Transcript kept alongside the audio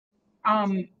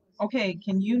Um, okay,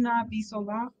 can you not be so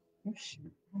loud? Oh,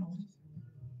 shoot. Hold on.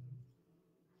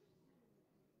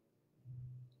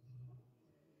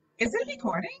 Is it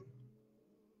recording?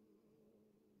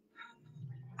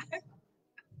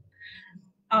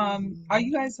 Are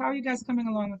you guys, how are you guys coming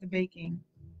along with the baking?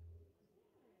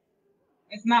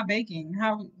 It's not baking.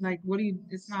 How, like, what do you,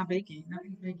 it's not baking.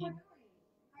 Nothing's baking.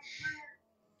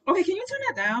 Okay, can you turn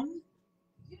that down?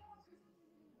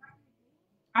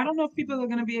 I don't know if people are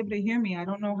going to be able to hear me. I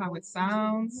don't know how it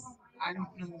sounds. I don't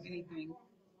know anything.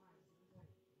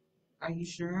 Are you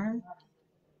sure?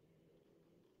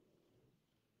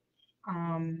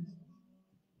 Um,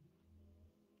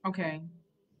 okay.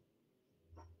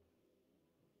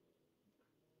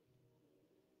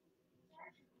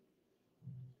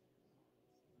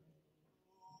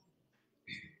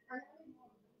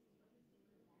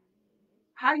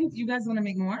 How you guys want to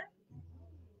make more?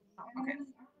 Okay.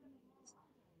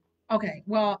 Okay.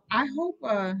 Well, I hope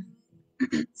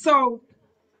so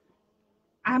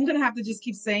I'm gonna have to just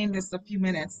keep saying this a few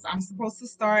minutes. I'm supposed to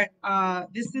start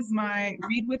this is my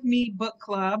Read With Me book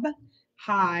club.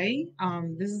 Hi.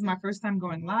 This is my first time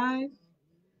going live.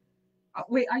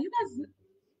 Wait, are you guys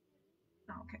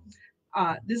oh, okay.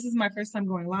 This is my first time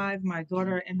going live. My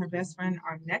daughter and her best friend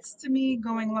are next to me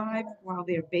going live while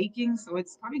they're baking, so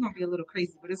it's probably gonna be a little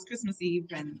crazy, but it's Christmas Eve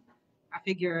and I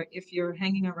figure if you're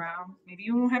hanging around, maybe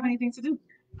you won't have anything to do.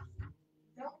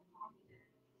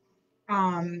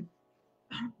 Um,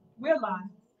 we're live,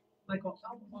 like all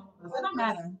of us. It don't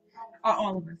matter,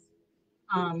 all of us.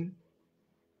 Um,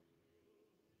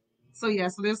 so yeah,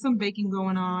 so there's some baking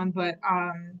going on, but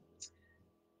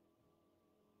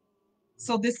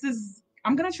so this is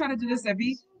I'm gonna try to do this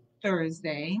every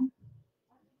Thursday.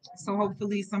 So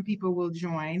hopefully some people will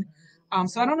join.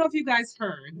 So I don't know if you guys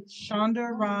heard,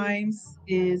 Shonda Rhimes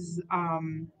is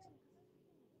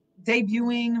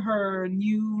debuting her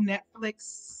new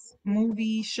Netflix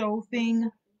movie show thing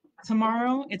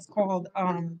tomorrow. It's called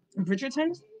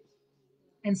Bridgerton.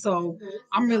 And so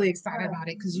I'm really excited about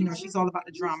it because you know she's all about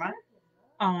the drama.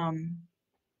 Um,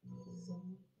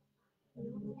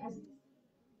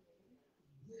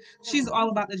 she's all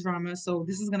about the drama, so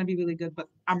this is gonna be really good. But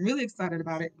I'm really excited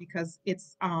about it because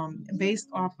it's based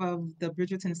off of the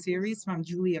Bridgerton series from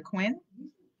Julia Quinn,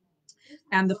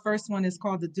 and the first one is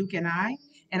called The Duke and I.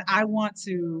 And I want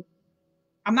to.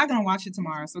 I'm not gonna watch it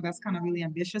tomorrow, so that's kind of really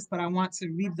ambitious. But I want to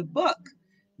read the book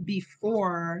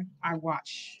before I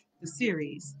watch the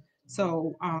series.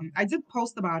 So I did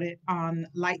post about it on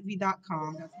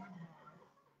lightv.com.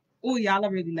 Oh, y'all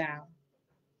are really loud.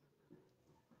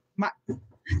 My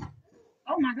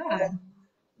oh my god.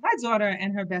 My daughter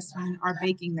and her best friend are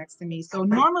baking next to me. So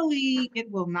normally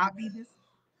it will not be this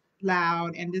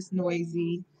loud and this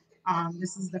noisy.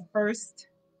 This is the first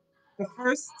of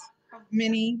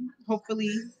many,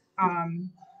 hopefully.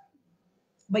 Um,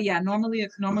 but yeah, normally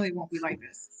it won't be like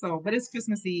this. So, but it's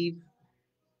Christmas Eve.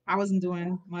 I wasn't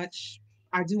doing much.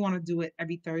 I do want to do it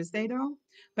every Thursday though.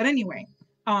 But anyway,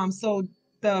 so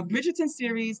the Bridgerton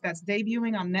series that's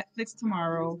debuting on Netflix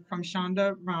tomorrow from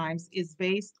Shonda Rhimes is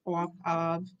based off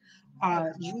of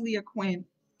Julia Quinn.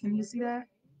 Can you see that?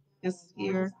 It's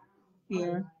here,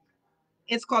 here.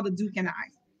 It's called The Duke and I.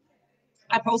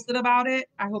 I posted about it.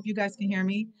 I hope you guys can hear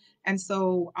me. And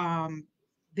so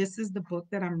this is the book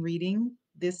that I'm reading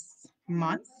this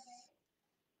month.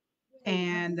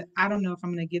 And I don't know if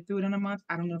I'm going to get through it in a month.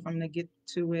 I don't know if I'm going to get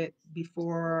to it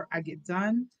before I get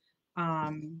done.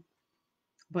 Um,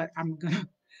 but I'm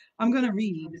gonna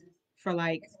read for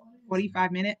like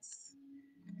 45 minutes.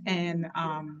 And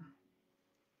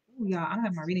ooh, yeah, I don't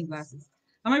have my reading glasses.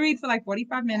 I'm gonna read for like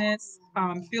 45 minutes.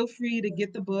 Feel free to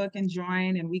get the book and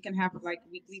join, and we can have like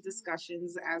weekly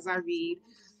discussions as I read.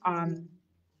 Um,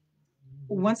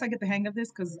 once I get the hang of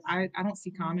this, because I don't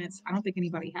see comments. I don't think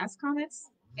anybody has comments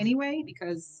anyway,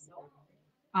 because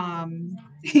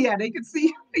yeah, they can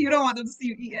see you don't want them to see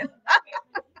you eating.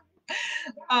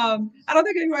 I don't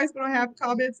think anybody's gonna have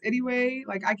comments anyway.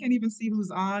 Like I can't even see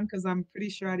who's on because I'm pretty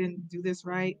sure I didn't do this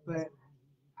right, but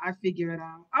I figure it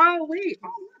out. Oh wait, oh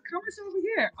look, comments over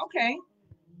here. Okay.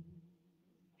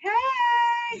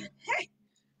 Hey,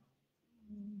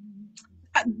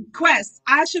 Quest.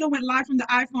 I should have went live from the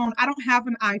iPhone. I don't have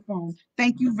an iPhone.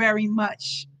 Thank you very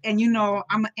much. And you know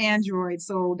I'm an Android,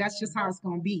 so that's just how it's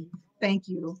gonna be. Thank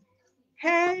you.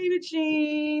 Hey,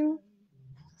 Eugene.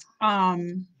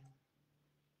 Um,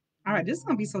 all right, this is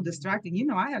gonna be so distracting. You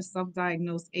know, I have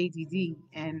self-diagnosed ADD,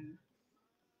 and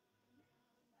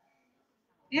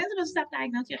Angela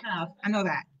self-diagnosed yourself. I know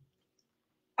that.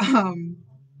 Um,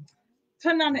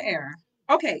 turn on the air.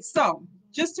 Okay, so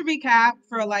just to recap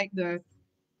for like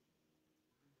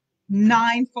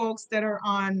 9 folks that are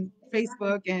on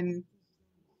Facebook, and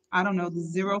I don't know, the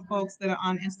 0 folks that are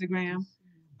on Instagram.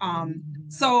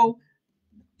 So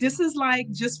this is like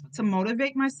just to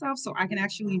motivate myself so I can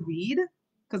actually read,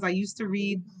 because I used to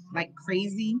read like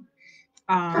crazy.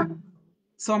 Um,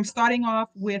 so I'm starting off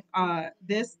with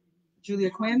this Julia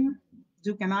Quinn,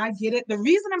 Duke and I Get It. The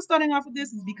reason I'm starting off with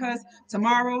this is because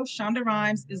tomorrow Shonda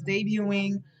Rhimes is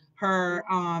debuting her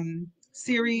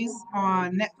series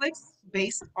on Netflix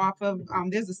based off of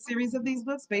there's a series of these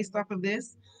books based off of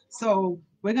this. So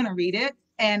we're gonna read it.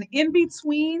 And in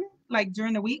between, like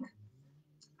during the week,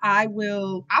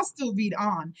 I'll still read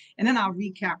on, and then I'll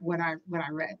recap what I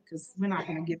read, because we're not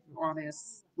gonna get through all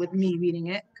this with me reading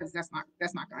it, because that's not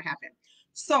gonna happen.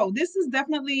 So this is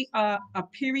definitely a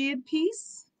period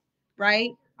piece,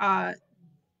 right?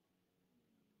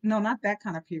 No, not that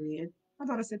kind of period. I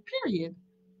thought I said period,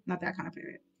 not that kind of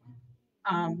period.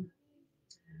 Um,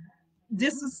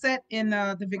 this is set in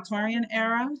the Victorian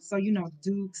era, so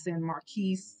dukes and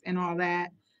marquise and all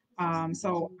that.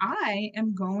 So I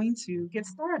am going to get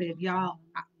started, y'all.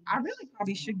 I really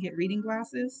probably should get reading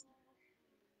glasses.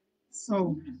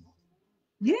 So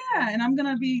yeah, and I'm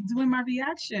gonna be doing my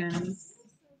reactions.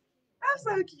 I'm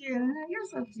so cute. You're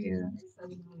so cute.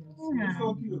 Yeah.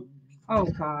 Oh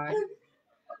God.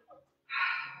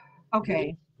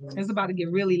 Okay, it's about to get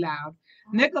really loud.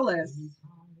 Nicholas,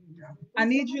 I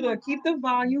need you to keep the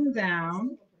volume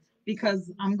down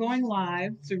because I'm going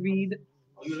live to read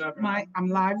I'm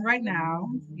live right now.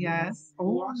 Yes.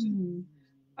 Oh,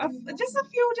 just a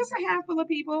few, just a handful of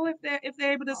people if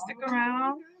they're able to stick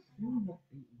around.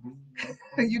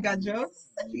 You got jokes?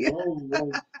 Whoa,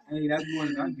 whoa. Hey, that's more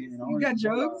than I'm getting. You got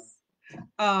jokes?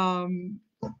 Hey,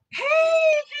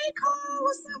 Cole,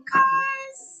 what's up,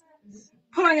 guys?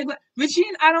 Put on your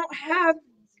Regine, I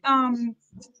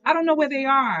don't know where they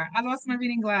are. I lost my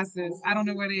reading glasses. I don't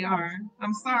know where they are.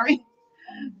 I'm sorry.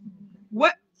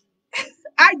 What?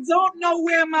 I don't know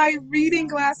where my reading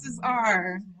glasses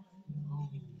are.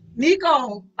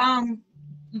 Nico,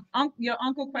 your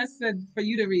uncle Quest said for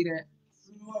you to read it.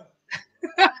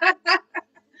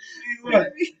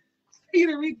 What? You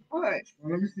to read what?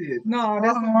 Well, let me see it. No,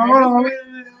 that's all right. Wait a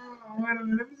minute.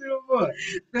 Let me see the book.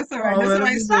 That's all right. That's all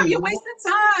right. Stop. You're wasting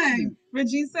time.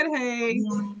 Regine said, hey.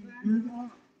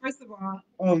 First of all.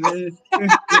 Oh, man.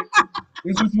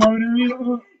 This what you want me to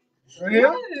read? Right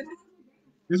here?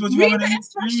 This what you want me to read? Read the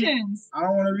instructions. I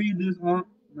don't want to read this, huh?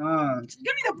 Nah.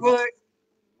 Give me the book.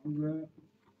 I'm good.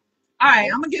 All right.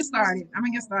 I'm going to get started.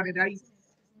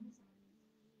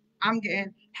 I'm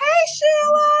getting. Hey,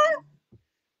 Sheila.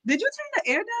 Did you turn the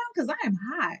air down? Because I am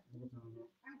hot.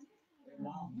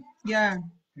 Yeah.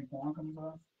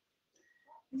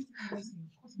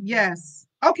 Yes.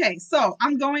 Okay, so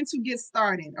I'm going to get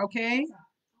started, okay?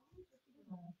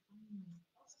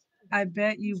 I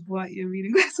bet you bought your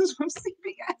reading glasses from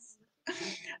CVS.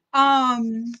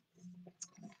 Um,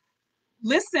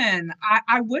 Listen,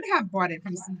 I would have bought it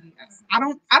from CVS. I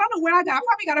don't know where I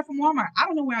probably got it from Walmart. I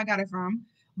don't know where I got it from,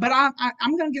 but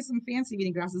I'm gonna get some fancy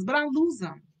reading glasses, but I'll lose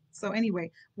them. So anyway,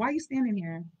 why are you standing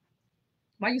here?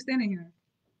 Why are you standing here?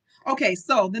 Okay,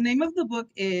 so the name of the book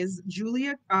is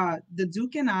The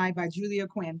Duke and I by Julia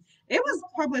Quinn. It was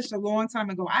published a long time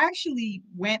ago. I actually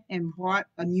went and bought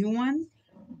a new one,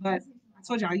 but I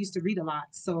told you I used to read a lot,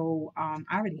 so I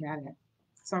already had it.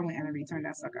 So I went and I returned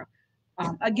that sucker.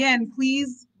 Again,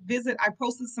 please visit. I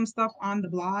posted some stuff on the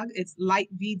blog. It's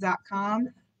lightv.com,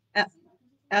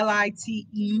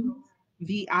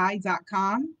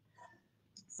 LITEVI.com.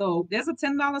 So there's a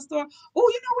 $10 store.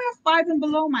 Oh, where Five and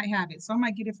Below might have it, so I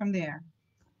might get it from there.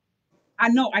 I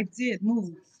know I did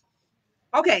move.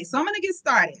 Okay, so I'm gonna get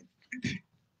started.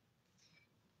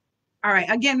 All right.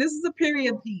 Again, this is a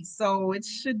period piece, so it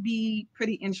should be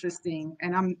pretty interesting.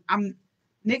 And I'm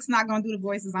Nick's not gonna do the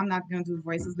voices. I'm not gonna do the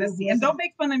voices. Let's see. And don't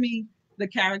make fun of me, the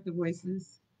character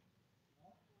voices.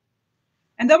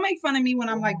 And don't make fun of me when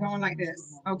I'm like going like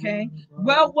this. Okay.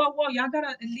 Well, whoa. Y'all gotta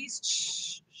at least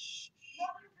shh.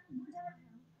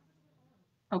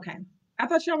 Okay. I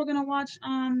thought y'all were gonna watch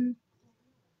all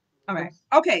right.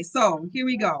 Okay, so here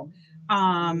we go.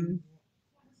 Um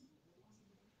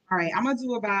All right, I'm gonna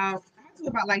do about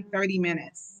like 30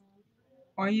 minutes.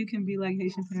 Or you can be like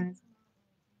Haitian parents.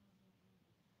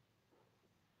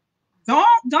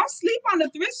 Don't sleep on the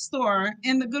thrift store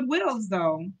and the Goodwills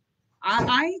though.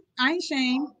 I ain't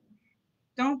shame.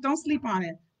 Don't sleep on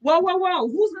it. Whoa.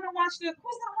 Who's gonna watch the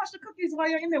cookies while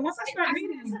you're in there? Once I start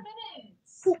reading.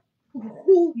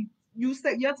 Who you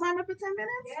set your timer for 10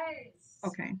 minutes? Yes.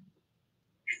 Okay.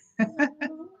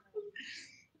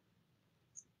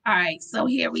 All right, so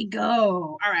here we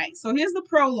go. All right, so here's the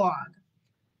prologue.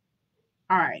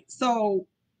 All right. So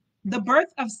the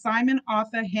birth of Simon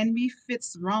Arthur Henry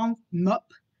Fitzroy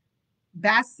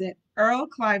Bassett, Earl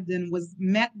Cliveden, was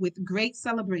met with great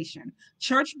celebration.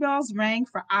 Church bells rang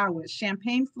for hours.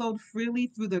 Champagne flowed freely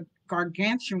through the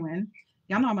gargantuan.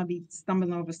 Y'all know I'm gonna be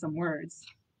stumbling over some words.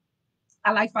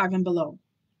 I like five and below.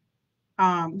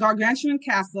 Gargantuan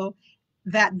castle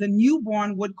that the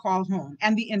newborn would call home,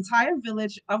 and the entire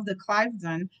village of the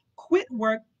Cliveden quit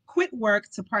work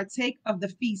to partake of the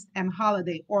feast and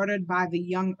holiday ordered by the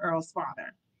young earl's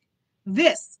father.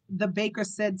 This, the baker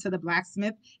said to the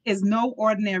blacksmith, is no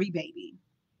ordinary baby.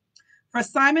 For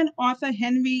Simon Arthur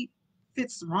Henry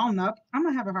Fitzroy, I'm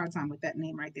gonna have a hard time with that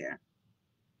name right there.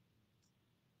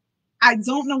 I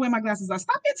don't know where my glasses are.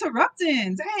 Stop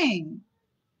interrupting. Dang.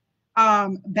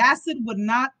 Bassett would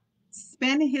not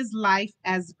spend his life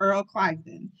as Earl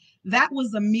Cliveden. That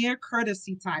was a mere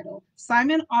courtesy title.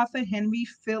 Simon Arthur Henry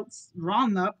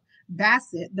Fitzroy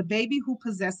Bassett, the baby who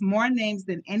possessed more names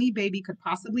than any baby could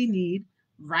possibly need,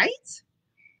 right?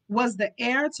 Was the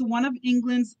heir to one of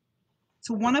England's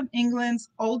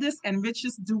oldest and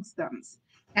richest dukedoms.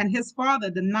 And his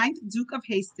father, the ninth Duke of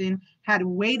Hastings, had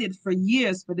waited for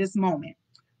years for this moment.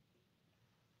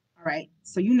 All right.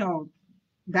 So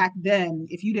back then,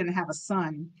 if you didn't have a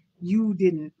son, you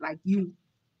didn't like you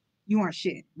weren't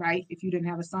shit, right? If you didn't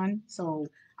have a son. So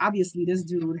obviously this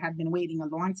dude had been waiting a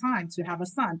long time to have a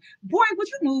son. Boy, would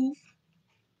you move?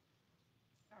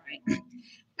 All right.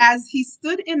 As he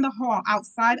stood in the hall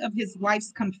outside of his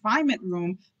wife's confinement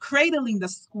room, cradling the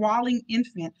squalling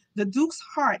infant, the Duke's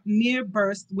heart near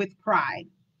burst with pride.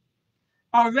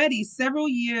 Already several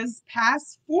years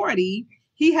past 40,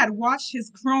 he had watched his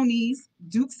cronies,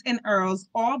 dukes and earls,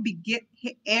 all beget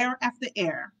heir after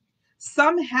heir.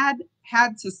 Some had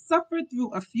to suffer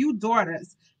through a few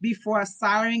daughters before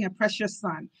siring a precious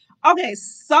son. Okay,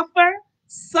 suffer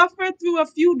through a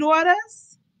few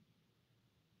daughters.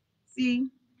 See,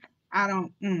 I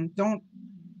don't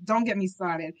get me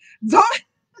started. Don't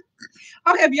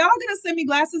okay. If y'all gonna send me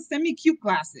glasses, send me cute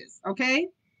glasses. Okay,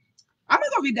 I'm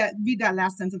gonna go read that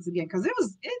last sentence again because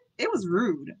it was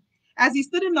rude. As he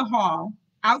stood in the hall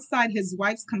outside his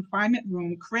wife's confinement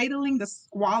room, cradling the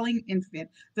squalling infant,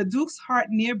 the Duke's heart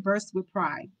near burst with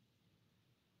pride.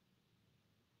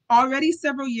 Already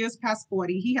several years past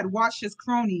 40, he had watched his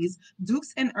cronies,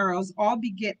 dukes and earls, all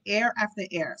beget heir after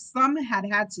heir. Some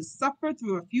had to suffer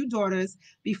through a few daughters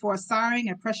before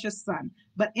siring a precious son.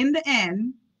 But in the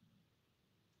end,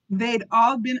 they'd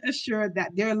all been assured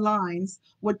that their lines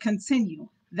would continue,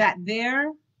 that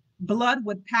their blood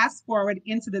would pass forward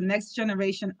into the next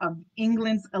generation of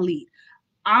England's elite.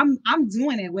 I'm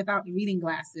doing it without the reading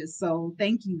glasses, so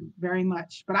thank you very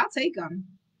much. But I'll take them.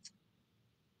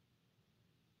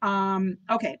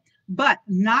 Okay, but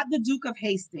not the Duke of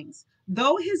Hastings.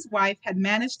 Though his wife had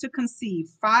managed to conceive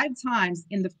 5 times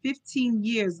in the 15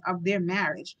 years of their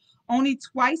marriage, only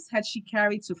twice had she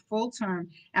carried to full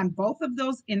term, and both of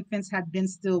those infants had been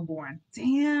stillborn.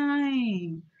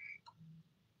 Dang.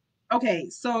 Okay,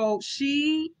 so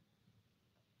she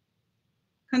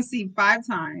conceived 5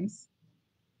 times,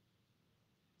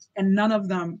 and none of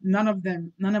them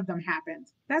happened.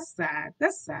 That's sad.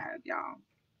 That's sad, y'all.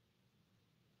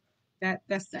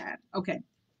 That's sad. Okay,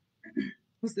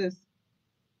 what's this?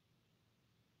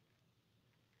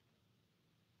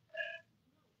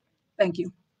 Thank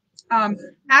you. Um,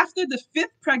 After the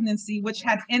fifth pregnancy, which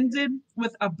had ended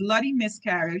with a bloody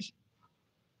miscarriage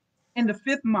in the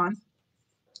 5th month,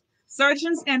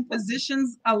 surgeons and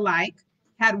physicians alike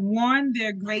had warned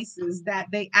their graces that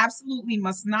they absolutely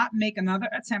must not make another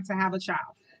attempt to have a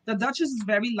child. The Duchess's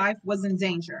very life was in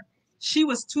danger. She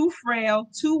was too frail,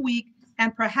 too weak,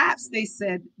 and perhaps, they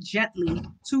said gently,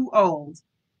 too old.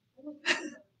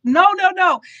 No, no,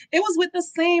 no. It was with the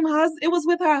same husband. It was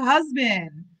with her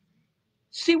husband.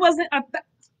 She wasn't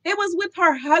it was with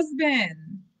her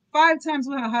husband. 5 times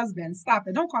with her husband. Stop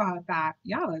it. Don't call her that.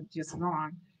 Y'all are just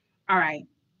wrong. All right.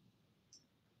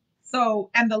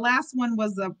 So, and the last one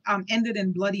was ended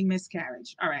in bloody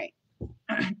miscarriage. All right.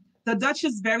 The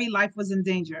Duchess' very life was in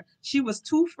danger. She was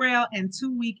too frail and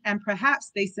too weak, and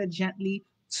perhaps, they said gently,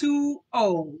 too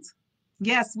old.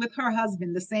 Yes, with her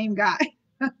husband, the same guy.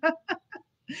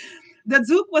 The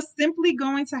Duke was simply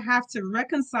going to have to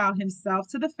reconcile himself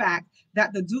to the fact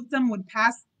that the dukedom would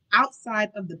pass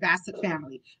outside of the Bassett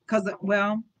family. Because,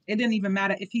 well, it didn't even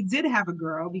matter if he did have a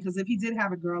girl, because if he did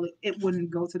have a girl, it wouldn't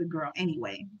go to the girl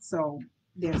anyway. So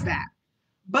there's that.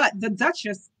 But the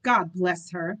Duchess, God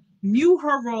bless her, knew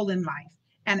her role in life.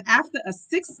 And after a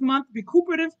 6-month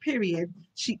recuperative period,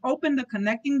 she opened the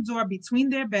connecting door between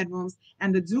their bedrooms,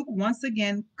 and the Duke once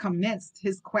again commenced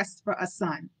his quest for a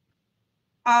son.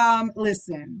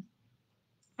 Listen.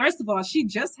 First of all, she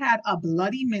just had a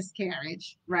bloody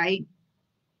miscarriage, right?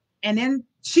 And then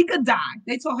she could die.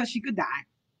 They told her she could die.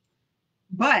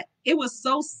 But it was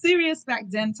so serious back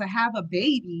then to have a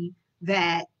baby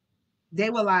that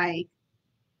they were like,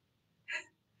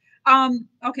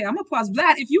 okay, I'm gonna pause.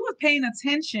 Vlad, if you were paying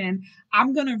attention,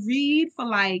 I'm gonna read for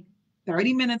like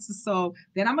 30 minutes or so.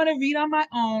 Then I'm gonna read on my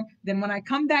own. Then when I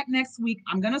come back next week,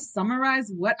 I'm gonna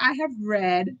summarize what I have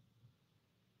read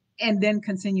and then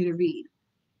continue to read.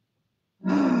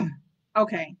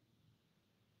 Okay.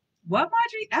 What,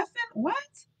 Marjorie? Effing what?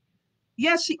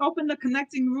 Yeah, she opened the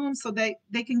connecting room so they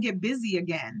can get busy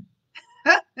again.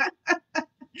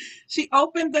 She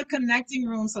opened the connecting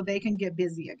room so they can get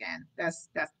busy again. That's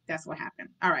what happened.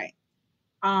 All right.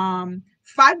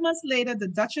 5 months later, the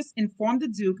Duchess informed the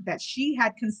Duke that she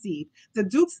had conceived. The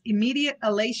Duke's immediate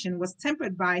elation was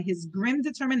tempered by his grim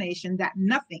determination that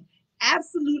nothing,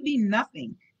 absolutely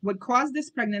nothing, would cause this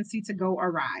pregnancy to go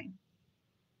awry.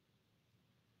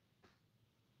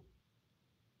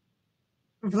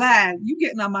 Vlad, you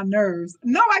getting on my nerves.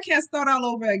 No, I can't start all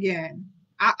over again.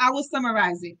 I will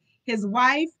summarize it. His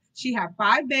wife, she had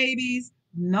 5 babies.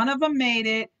 None of them made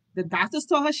it. The doctors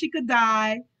told her she could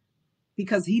die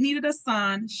because he needed a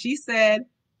son. She said,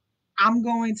 I'm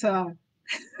going to,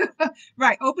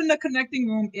 right, open the connecting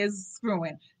room is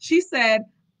screwing. She said,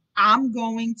 I'm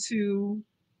going to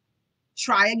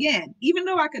try again, even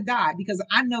though I could die because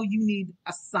I know you need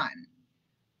a son.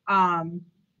 Um,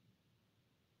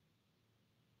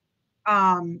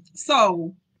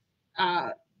 so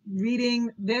uh, reading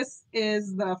this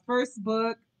is the first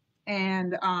book,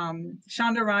 and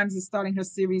Shonda Rhimes is starting her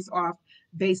series off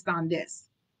based on this.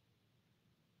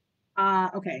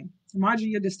 Okay, Margie,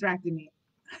 you're distracting me.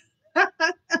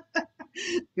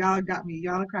 Y'all got me.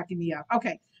 Y'all are cracking me up.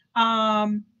 Okay.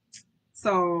 Um.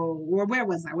 So where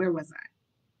was I? Where was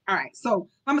I? All right. So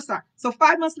I'm gonna start. So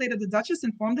 5 months later, the Duchess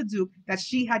informed the Duke that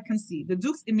she had conceived. The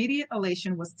Duke's immediate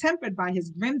elation was tempered by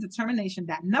his grim determination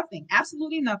that nothing,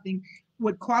 absolutely nothing,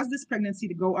 would cause this pregnancy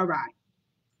to go awry.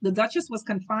 The Duchess was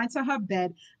confined to her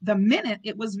bed the minute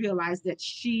it was realized that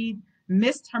she'd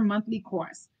missed her monthly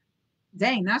course.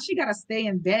 Dang, now she got to stay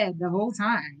in bed the whole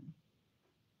time.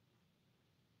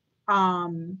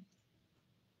 Um,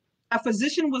 a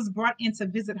physician was brought in to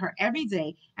visit her every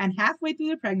day, and halfway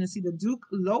through the pregnancy, the Duke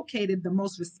located the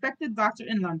most respected doctor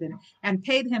in London and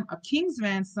paid him a king's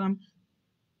ransom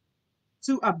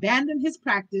to abandon his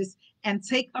practice and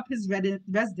take up his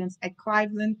residence at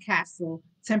Cleveland Castle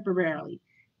temporarily.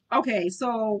 Okay,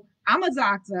 so I'm a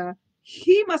doctor.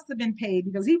 He must have been paid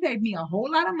because he paid me a whole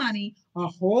lot of money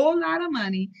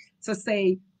to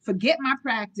say, forget my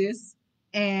practice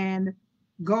and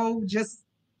go just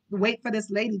wait for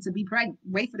this lady to be pregnant,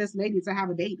 wait for this lady to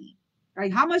have a baby.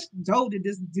 Like, how much dough did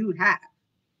this dude have?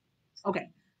 Okay,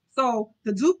 so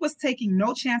the Duke was taking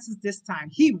no chances this time.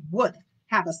 He would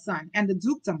have a son, and the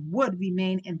dukedom would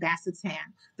remain in Bassett's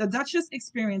hand. The Duchess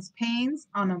experienced pains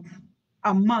on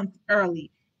a month early,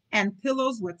 and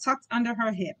pillows were tucked under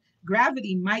her hip.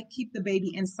 Gravity might keep the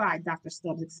baby inside, Dr.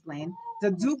 Stubbs explained.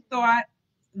 The Duke thought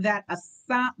that a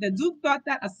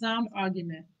sound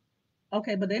argument.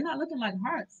 Okay, but they're not looking like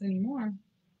hearts anymore.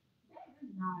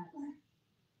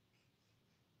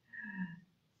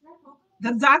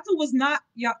 The doctor was not,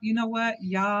 y'all, you know what,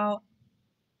 y'all,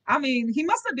 I mean, he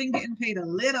must have been getting paid a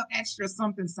little extra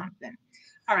something something.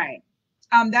 All right.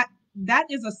 That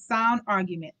is a sound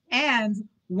argument. And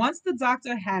once the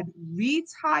doctor had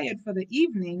retired for the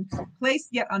evening,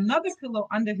 placed yet another pillow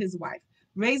under his wife,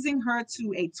 raising her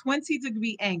to a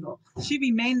 20-degree angle. She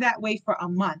remained that way for a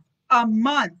month. A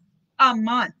month. A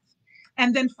month.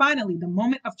 And then finally, the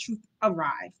moment of truth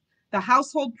arrived. The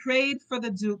household prayed for the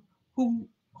Duke who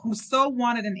so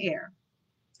wanted an heir,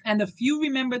 and a few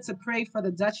remembered to pray for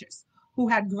the Duchess, who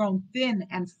had grown thin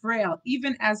and frail,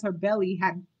 even as her belly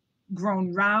had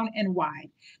grown round and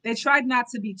wide. They tried not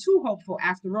to be too hopeful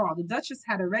after all. The Duchess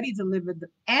had already delivered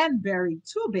and buried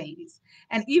 2 babies,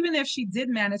 and even if she did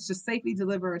manage to safely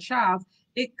deliver a child,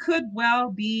 it could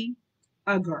well be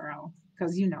a girl,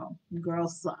 because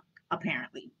girls suck,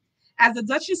 apparently. As the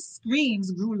Duchess'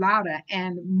 screams grew louder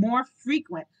and more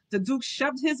frequent, the Duke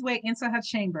shoved his way into her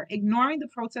chamber, ignoring the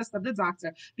protest of the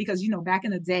doctor, because back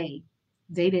in the day,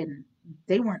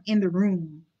 they weren't in the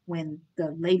room when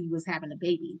the lady was having a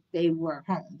baby. They were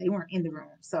home. They weren't in the room.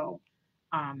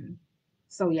 Um,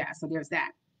 so there's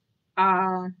that.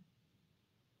 Uh,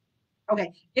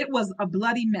 okay, it was a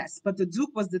bloody mess, but the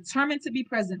Duke was determined to be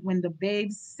present when the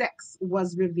babe's sex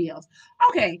was revealed.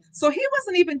 Okay, so he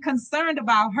wasn't even concerned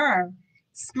about her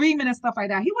screaming and stuff like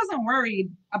that. He wasn't worried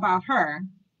about her.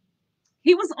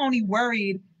 He was only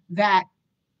worried that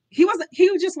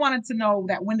he just wanted to know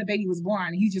that when the baby was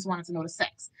born, he just wanted to know the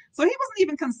sex. So he wasn't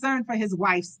even concerned for his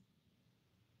wife's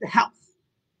health.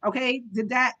 Okay, did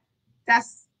that?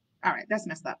 That's all right. That's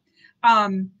messed up.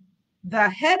 Um, the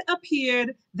head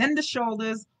appeared, then the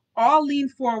shoulders. All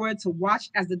leaned forward to watch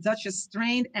as the Duchess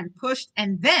strained and pushed,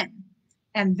 and then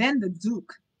the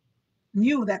Duke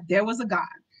knew that there was a God,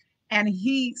 and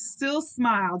he still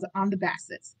smiled on the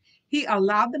Bassets. He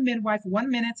allowed the midwife 1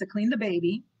 minute to clean the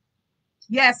baby.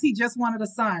 Yes, he just wanted a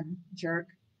son, jerk.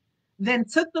 Then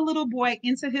took the little boy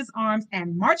into his arms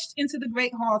and marched into the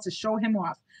great hall to show him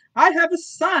off. I have a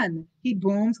son, he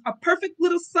boomed, a perfect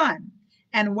little son.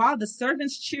 And while the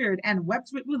servants cheered and wept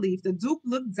with relief, the Duke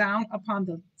looked down upon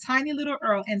the tiny little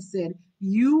Earl and said,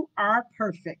 You are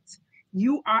perfect.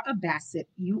 You are a Basset.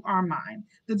 You are mine.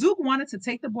 The Duke wanted to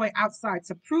take the boy outside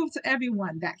to prove to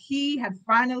everyone that he had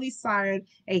finally sired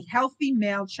a healthy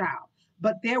male child.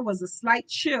 But there was a slight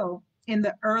chill in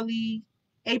the early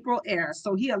April air,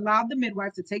 so he allowed the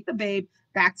midwife to take the babe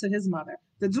back to his mother.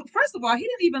 The Duke, first of all, he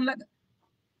didn't even let the,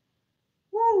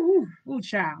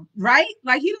 child, right?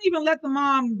 Like he didn't even let the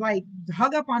mom like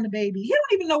hug up on the baby. He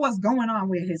don't even know what's going on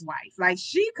with his wife. Like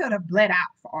she could have bled out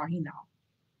for all he know.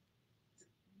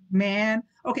 Man,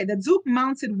 okay, the Duke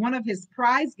mounted one of his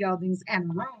prize geldings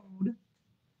and rode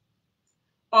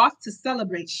off to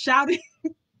celebrate, shouting.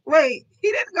 Wait,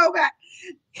 he didn't go back.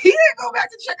 He didn't go back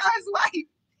to check out his wife.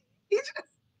 He just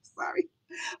sorry.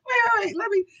 Wait. Let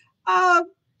me um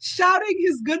shouting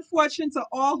his good fortune to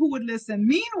all who would listen.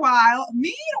 Meanwhile,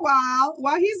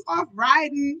 while he's off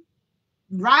riding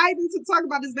to talk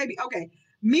about this baby. Okay.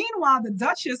 Meanwhile, the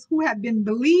Duchess, who had been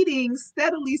bleeding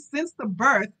steadily since the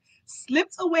birth,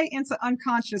 slipped away into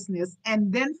unconsciousness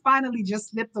and then finally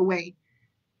just slipped away.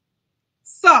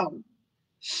 So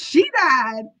she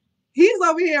died. He's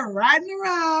over here riding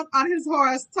around on his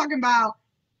horse talking about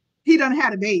he done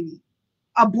had a baby,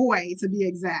 a boy to be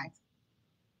exact.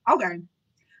 Okay.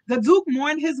 The Duke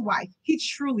mourned his wife. He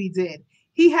truly did.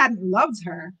 He hadn't loved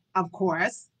her, of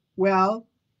course. Well,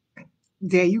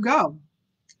 there you go.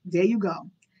 There you go.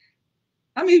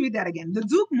 Let me read that again. The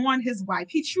Duke mourned his wife.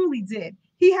 He truly did.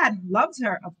 He hadn't loved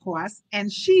her, of course,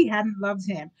 and she hadn't loved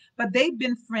him, but they'd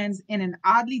been friends in an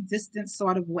oddly distant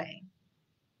sort of way.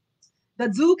 The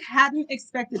Duke hadn't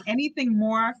expected anything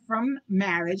more from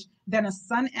marriage than a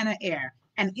son and an heir,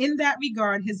 and in that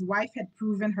regard, his wife had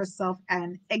proven herself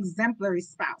an exemplary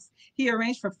spouse. He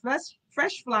arranged for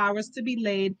fresh flowers to be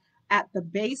laid at the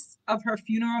base of her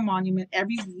funeral monument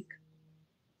every week,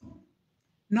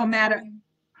 no matter,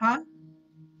 huh?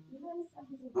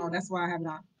 Oh, that's why I have it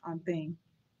on thing.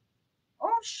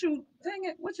 Oh, shoot. Dang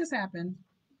it. What just happened?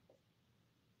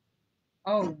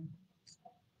 Oh,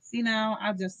 see now,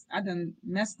 I done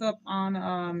messed up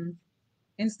on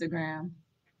Instagram.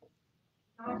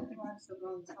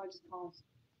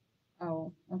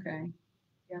 Oh, okay.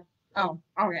 Yeah. Oh,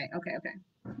 okay,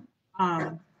 okay.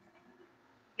 Um,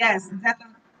 yes,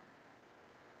 definitely.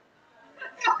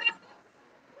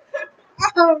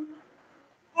 Um,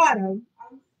 Autumn,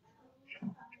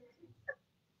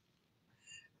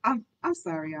 I'm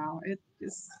sorry, y'all.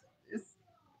 It's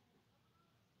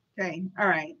okay. All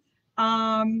right.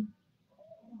 Um,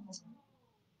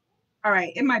 all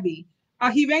right. It might be.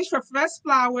 He arranged for fresh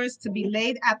flowers to be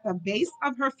laid at the base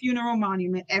of her funeral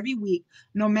monument every week,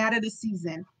 no matter the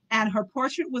season. And her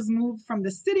portrait was moved from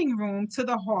the sitting room to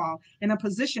the hall in a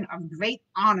position of great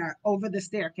honor over the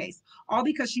staircase. All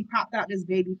because she popped out this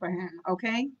baby for him.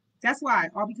 Okay, that's why.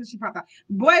 All because she popped out.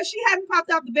 Boy, if she hadn't popped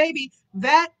out the baby,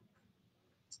 that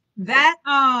they're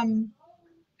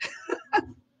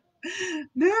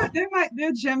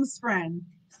Jim's friend.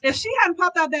 If she hadn't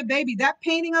popped out that baby, that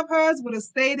painting of hers would have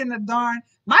stayed in the darn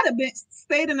might have been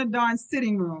stayed in the darn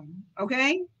sitting room.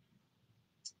 Okay.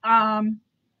 Um.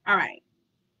 All right.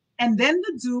 And then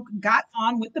the Duke got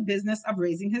on with the business of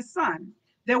raising his son.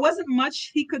 There wasn't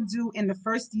much he could do in the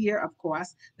first year, of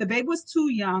course. The babe was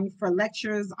too young for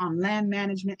lectures on land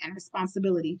management and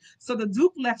responsibility. So the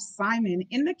Duke left Simon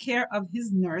in the care of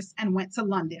his nurse and went to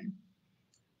London.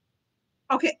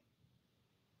 Okay,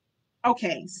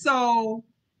 okay. So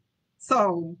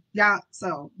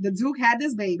the Duke had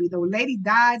this baby. The lady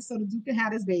died, so the Duke can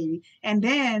have this baby. And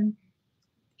then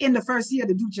in the first year,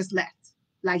 the Duke just left.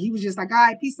 Like he was just like, all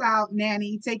right, peace out,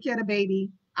 nanny. Take care of the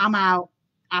baby. I'm out.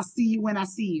 I'll see you when I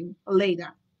see you later.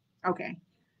 Okay.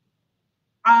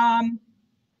 Um,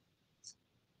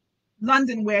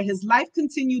 London, where his life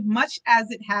continued much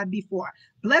as it had before,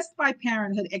 blessed by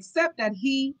parenthood, except that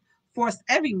he forced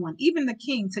everyone, even the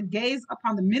king, to gaze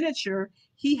upon the miniature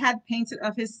he had painted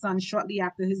of his son shortly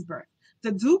after his birth.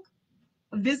 The Duke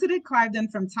visited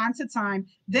Cliveden from time to time,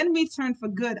 then returned for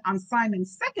good on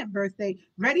Simon's second birthday,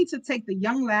 ready to take the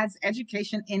young lad's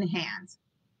education in hand.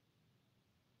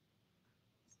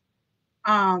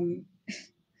 Um,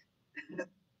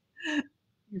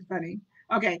 You're funny.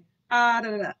 Okay.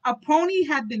 A pony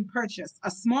had been purchased.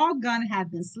 A small gun had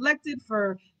been selected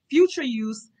for future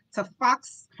use to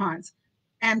fox hunt,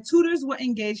 and tutors were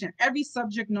engaged in every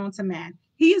subject known to man.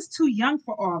 He is too young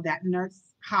for all that,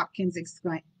 Nurse Hopkins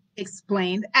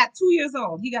explained. At 2 years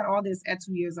old. He got all this at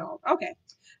 2 years old. Okay.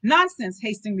 Nonsense,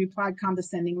 Hastings replied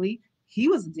condescendingly. He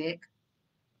was a dick.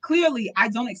 Clearly, I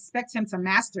don't expect him to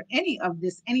master any of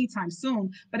this anytime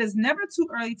soon, but it's never too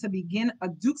early to begin a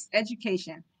duke's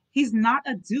education. He's not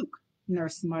a duke,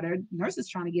 Nurse muttered. Nurse is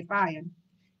trying to get fired.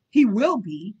 He will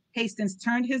be. Hastings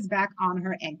turned his back on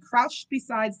her and crouched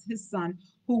beside his son,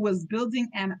 who was building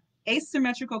an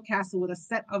asymmetrical castle with a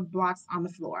set of blocks on the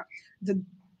floor. The,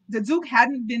 the Duke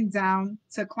hadn't been down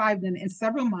to Cliveden in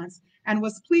several months and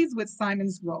was pleased with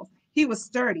Simon's growth. He was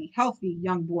sturdy, healthy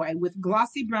young boy with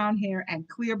glossy brown hair and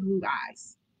clear blue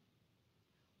eyes.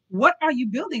 What are you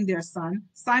building there, son?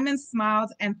 Simon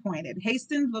smiled and pointed.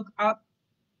 Hastings looked up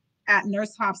at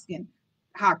Nurse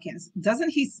Hopkins.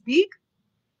 Doesn't he speak?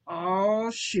 Oh,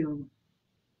 shoot.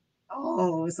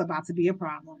 Oh, it's about to be a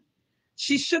problem.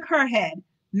 She shook her head.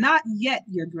 Not yet,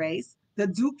 Your Grace. The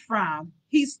Duke frowned.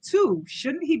 He's two.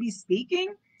 Shouldn't he be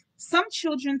speaking? Some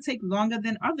children take longer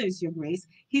than others, Your Grace.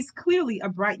 He's clearly a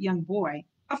bright young boy.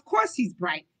 Of course he's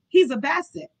bright. He's a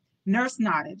Basset. Nurse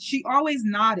nodded. She always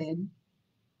nodded.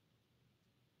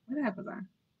 What happened there?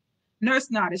 Nurse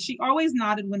nodded. She always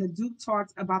nodded when the Duke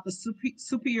talked about the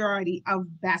superiority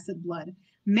of Basset blood.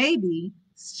 Maybe,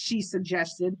 she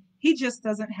suggested, he just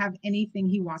doesn't have anything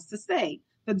he wants to say.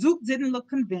 The Duke didn't look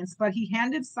convinced, but he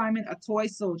handed Simon a toy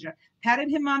soldier,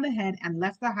 patted him on the head, and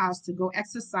left the house to go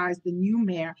exercise the new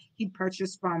mare he'd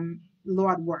purchased from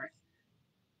Lord Worth.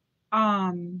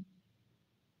 Um,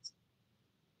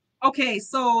 okay,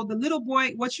 so the little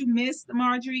boy, what you missed,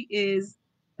 Marjorie, is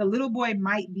the little boy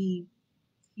might be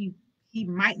he he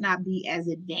might not be as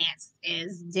advanced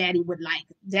as Daddy would like.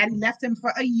 Daddy left him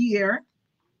for a year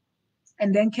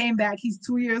and then came back. He's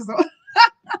 2 years old.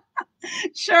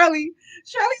 Shirley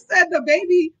said the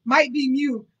baby might be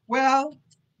mute. Well,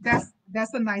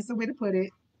 that's a nicer way to put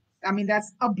it. I mean,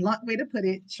 that's a blunt way to put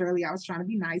it. Shirley, I was trying to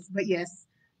be nice, but yes,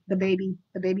 the baby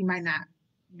might not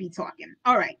be talking.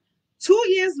 All right. 2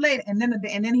 years later, and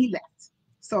then he left.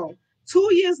 So 2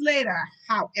 years later,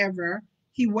 however,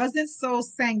 he wasn't so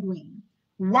sanguine.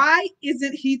 Why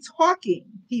isn't he talking?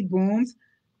 He boomed.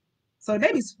 So the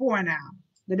baby's 4 now.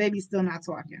 The baby's still not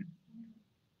talking.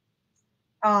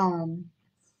 Um,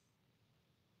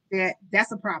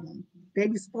 that's a problem.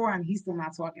 Baby's 4 and he's still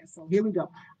not talking. So here we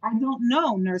go. I don't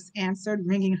know, Nurse answered,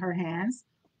 wringing her hands.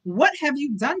 What have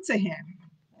you done to him?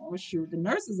 Oh, shoot. The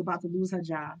nurse is about to lose her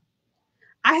job.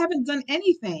 I haven't done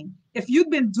anything. If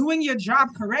you'd been doing your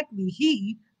job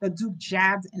correctly, the Duke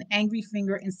jabbed an angry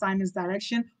finger in Simon's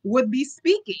direction, would be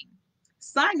speaking.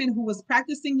 Simon, who was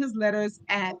practicing his letters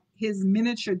at his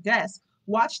miniature desk,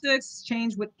 watched the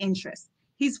exchange with interest.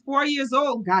 He's 4 years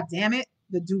old, God damn it,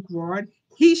 the Duke roared.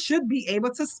 He should be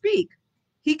able to speak.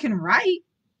 He can write,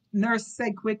 Nurse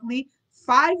said quickly.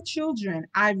 5 children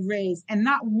I've raised, and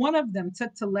not one of them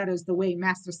took to letters the way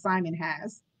Master Simon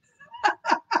has.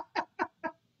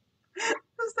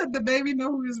 Said the baby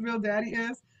know who his real daddy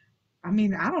is? I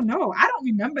mean, I don't know. I don't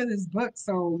remember this book,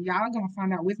 so y'all are gonna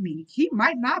find out with me. He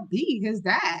might not be his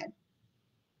dad.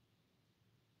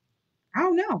 I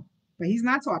don't know, but he's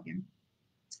not talking.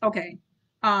 Okay.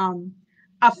 Um,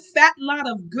 a fat lot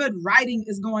of good writing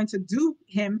is going to do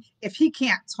him if he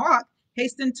can't talk.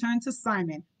 Haston turned to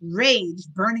Simon, rage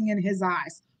burning in his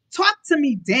eyes. Talk to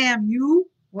me, damn you.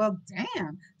 Well,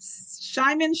 damn.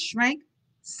 Simon shrank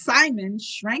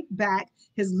back,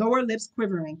 his lower lips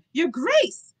quivering. Your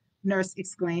Grace, Nurse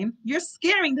exclaimed. You're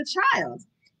scaring the child.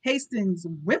 Hastings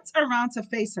whipped around to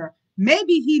face her.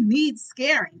 Maybe he needs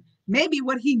scaring. Maybe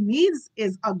what he needs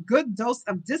is a good dose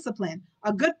of discipline.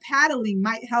 A good paddling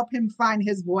might help him find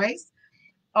his voice.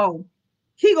 Oh,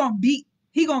 he gonna beat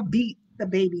the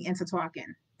baby into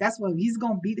talking. That's what he's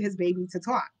gonna beat his baby to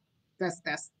talk. That's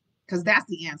because that's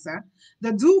the answer.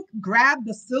 The Duke grabbed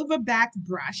the silver-backed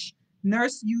brush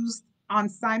Nurse used on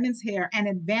Simon's hair and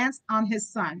advanced on his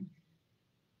son.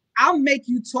 I'll make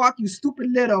you talk, you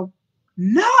stupid little.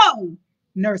 No!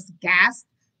 Nurse gasped.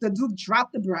 The Duke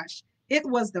dropped the brush. It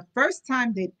was the first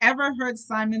time they'd ever heard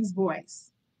Simon's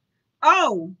voice.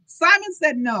 Oh, Simon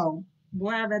said no.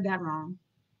 Boy, I read that wrong.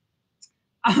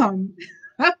 Um,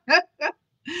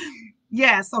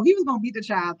 Yeah, so he was going to beat the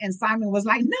child, and Simon was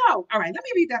like, no. All right, let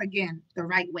me read that again the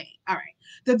right way. All right.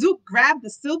 The Duke grabbed the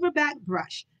silverback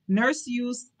brush Nurse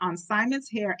used on Simon's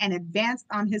hair and advanced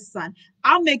on his son.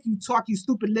 I'll make you talk, you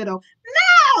stupid little.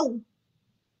 No!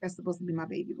 That's supposed to be my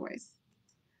baby voice.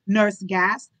 Nurse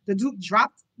gasped. The Duke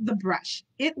dropped the brush.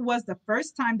 It was the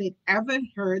first time they'd ever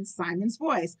heard Simon's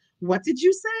voice. What did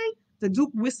you say? The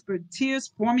Duke whispered,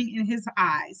 tears forming in his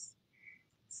eyes.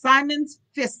 Simon's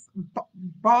fists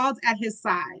balled at his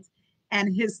sides,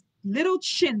 and his little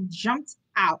chin jumped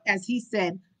out as he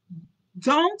said,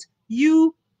 don't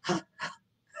you.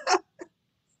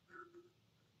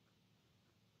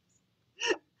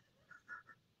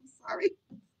 Sorry.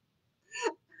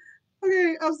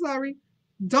 Okay, I'm sorry.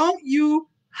 Don't you.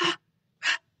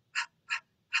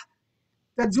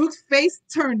 The Duke's face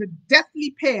turned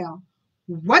deathly pale.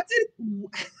 What did.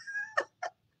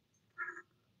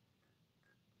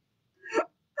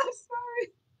 I'm sorry.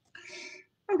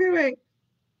 Okay, wait.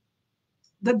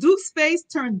 The Duke's face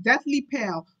turned deathly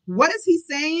pale. What is he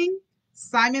saying?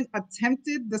 Simon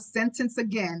attempted the sentence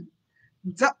again.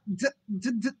 D- d-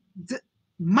 d- d- d-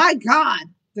 My God,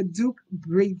 the Duke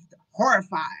breathed,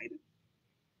 horrified.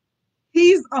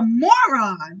 He's a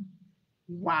moron.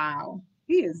 Wow,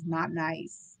 he is not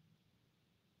nice.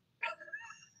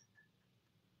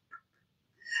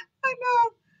 I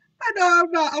know, I know,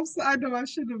 I'm not. I know I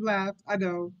shouldn't have laughed. I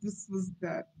know this was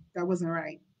that. That wasn't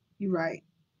right. You're right.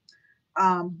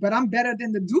 But I'm better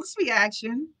than the Duke's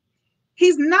reaction.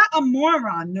 He's not a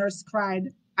moron, Nurse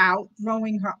cried out,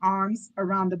 throwing her arms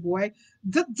around the boy.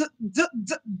 D- d- d-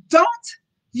 d- don't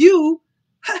you.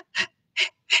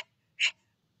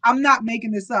 I'm not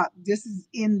making this up. This is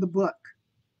in the book.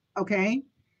 Okay?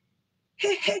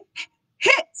 Hit, hit,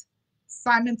 hit.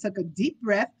 Simon took a deep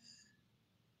breath.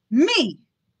 Me.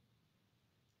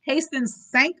 Hastings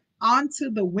sank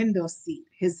onto the window seat,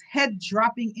 his head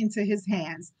dropping into his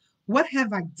hands. What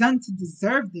have I done to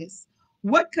deserve this?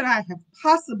 What could I have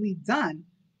possibly done?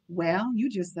 Well, you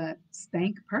just a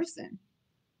stank person.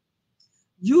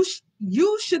 You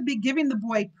should be giving the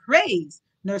boy praise,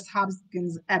 Nurse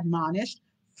Hopkins admonished.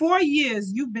 4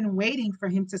 years you've been waiting for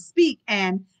him to speak,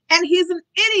 and he's an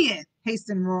idiot,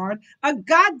 Hastings roared. A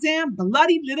goddamn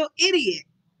bloody little idiot.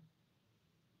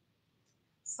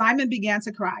 Simon began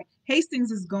to cry.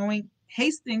 Hastings is going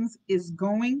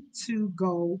to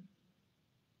go.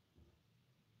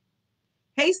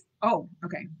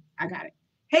 Okay, I got it.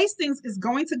 Hastings is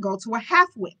going to go to a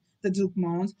halfwit, the Duke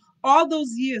moaned. All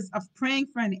those years of praying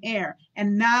for an heir,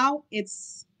 and now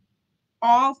it's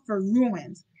all for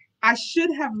ruins. I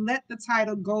should have let the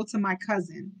title go to my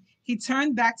cousin. He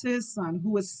turned back to his son, who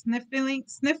was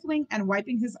sniffling and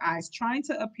wiping his eyes, trying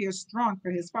to appear strong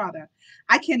for his father.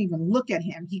 I can't even look at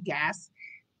him, he gasped.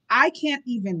 I can't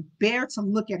even bear to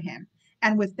look at him.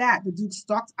 And with that, the Duke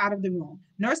stalked out of the room.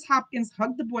 Nurse Hopkins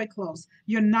hugged the boy close.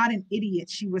 You're not an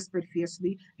idiot, she whispered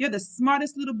fiercely. You're the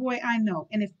smartest little boy I know.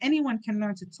 And if anyone can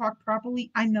learn to talk properly,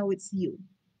 I know it's you.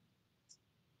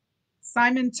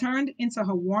 Simon turned into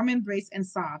her warm embrace and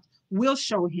sobbed. We'll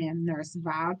show him, Nurse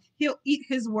vowed. He'll eat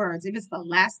his words if it's the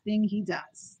last thing he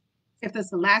does. If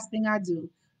it's the last thing I do.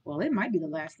 Well, it might be the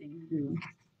last thing you do.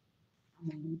 I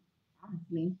mean,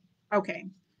 honestly. Okay.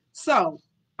 So,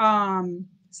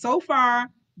 so far,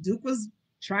 Duke was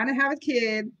trying to have a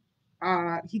kid.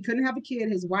 He couldn't have a kid.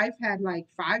 His wife had like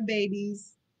 5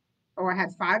 babies or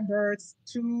had 5 births.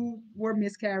 2 were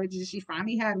miscarriages. She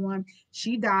finally had one.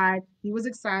 She died. He was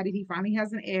excited. He finally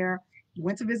has an heir. He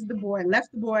went to visit the boy,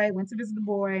 left the boy, went to visit the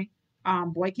boy.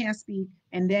 Boy can't speak.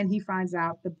 And then he finds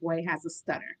out the boy has a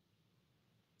stutter.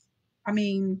 I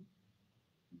mean,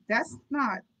 that's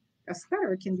not a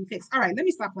stutter can be fixed. All right, let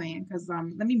me stop playing because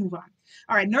let me move on.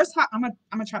 All right, I'm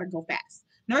gonna try to go fast.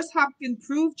 Nurse Hopkins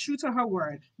proved true to her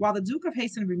word. While the Duke of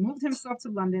Hastings removed himself to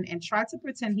London and tried to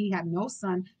pretend he had no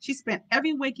son, she spent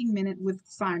every waking minute with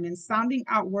Simon, sounding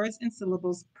out words and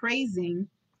syllables, praising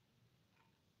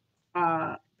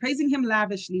him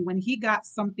lavishly when he got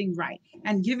something right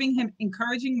and giving him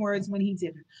encouraging words when he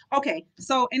didn't. Okay,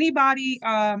 so anybody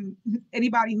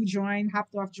who joined,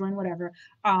 hopped off, joined, whatever.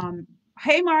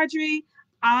 Hey Marjorie,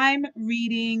 I'm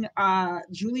reading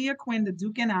Julia Quinn, The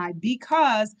Duke and I,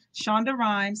 because Shonda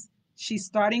Rhimes, she's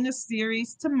starting a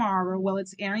series tomorrow. Well,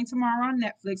 it's airing tomorrow on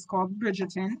Netflix called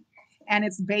Bridgerton, and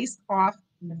it's based off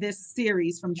this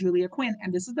series from Julia Quinn.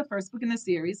 And this is the first book in the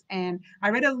series. And I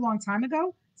read it a long time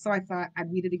ago. So I thought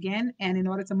I'd read it again. And in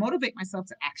order to motivate myself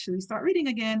to actually start reading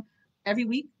again, every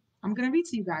week I'm going to read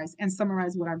to you guys and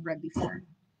summarize what I've read before.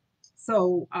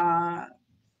 So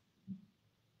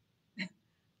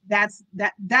that's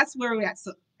where we're at.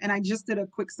 So, and I just did a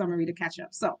quick summary to catch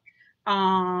up. So,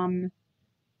 um,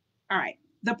 All right.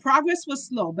 The progress was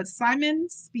slow, but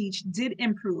Simon's speech did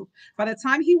improve. By the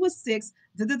time he was six,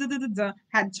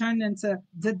 had turned into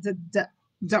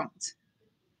don't.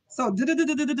 So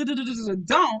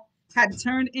don't had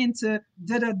turned into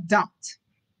don't.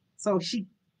 So she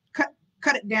cut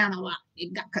cut it down a lot.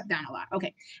 It got cut down a lot.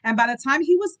 Okay. And by the time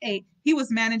he was 8, he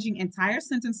was managing entire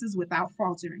sentences without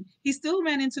faltering. He still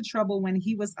ran into trouble when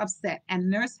he was upset, and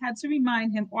Nurse had to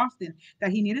remind him often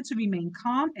that he needed to remain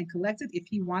calm and collected if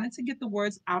he wanted to get the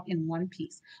words out in one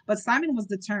piece. But Simon was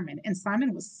determined, and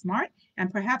Simon was smart,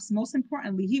 and perhaps most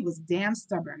importantly, he was damn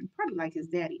stubborn, probably like his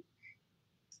daddy.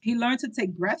 He learned to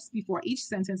take breaths before each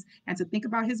sentence and to think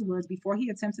about his words before he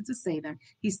attempted to say them.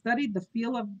 He studied the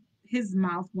feel of his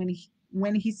mouth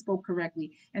when he spoke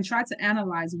correctly and tried to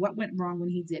analyze what went wrong when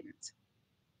he didn't.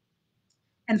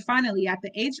 And finally, at the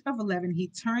age of 11, he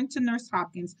turned to Nurse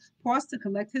Hopkins, paused to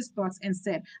collect his thoughts, and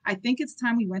said, I think it's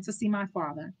time we went to see my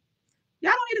father.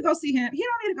 Y'all don't need to go see him. He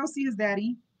don't need to go see his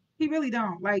daddy. He really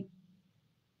don't. Like,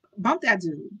 bump that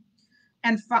dude.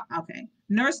 Okay.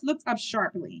 Nurse looked up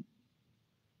sharply.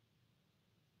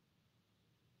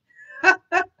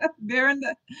 they're in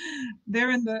the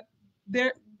they're in the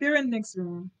they're in Nick's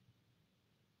room.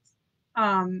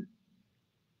 Um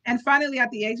and finally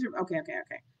at the age of okay.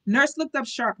 Nurse looked up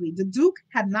sharply. The Duke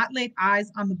had not laid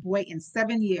eyes on the boy in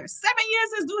 7 years. 7 years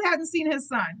this dude hadn't seen his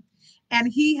son.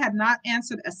 And he had not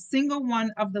answered a single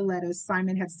one of the letters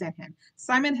Simon had sent him.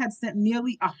 Simon had sent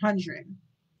nearly 100.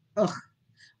 Ugh.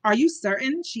 Are you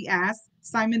certain? She asked.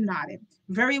 Simon nodded.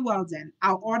 Very well then.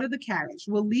 I'll order the carriage.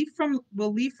 We'll leave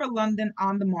for London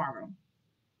on the morrow.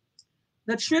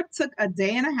 The trip took a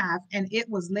day and a half, and it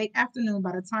was late afternoon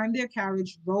by the time their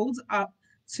carriage rolled up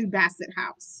to Bassett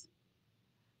House.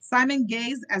 Simon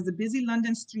gazed as the busy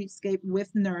London streetscape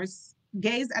with nurse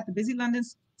gazed at the busy London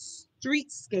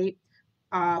streetscape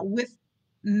with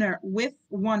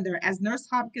wonder as Nurse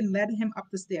Hopkins led him up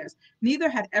the stairs. Neither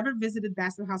had ever visited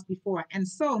Bassett House before, and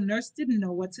so Nurse didn't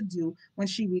know what to do when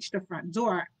she reached the front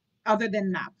door, other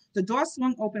than knock. The door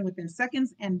swung open within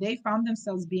seconds, and they found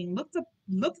themselves being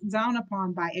looked down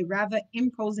upon by a rather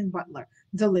imposing butler.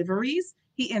 Deliveries?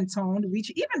 He intoned,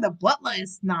 reaching. Even the butler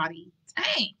is snotty.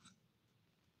 Dang.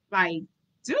 Like,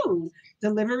 dude,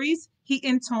 deliveries, he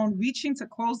intoned, reaching to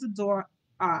close the door,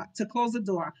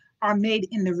 are made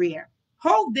in the rear.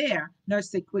 Hold there,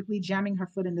 Nurse said quickly, jamming her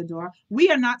foot in the door. We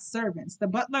are not servants. The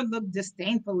butler looked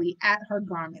disdainfully at her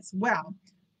garments. Well,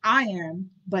 I am,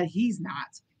 but he's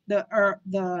not.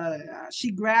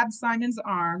 She grabbed Simon's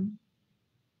arm.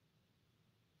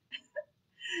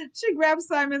 She grabbed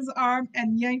Simon's arm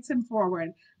and yanked him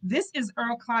forward. This is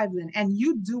Earl Cliveland, and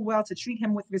you do well to treat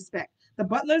him with respect. The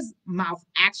butler's mouth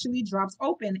actually dropped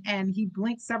open, and he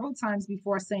blinked several times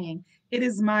before saying, It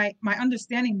is my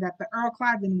understanding that the Earl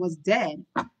Cliveland was dead.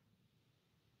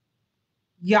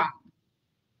 Yeah.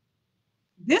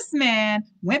 This man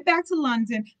went back to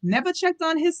London, never checked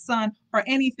on his son or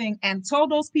anything, and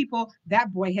told those people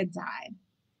that boy had died.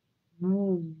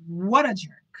 What a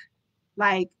jerk.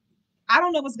 Like, I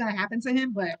don't know what's going to happen to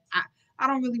him, but I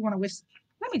don't really want to wish.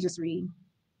 Let me just read.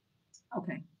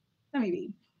 Okay. Let me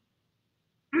read.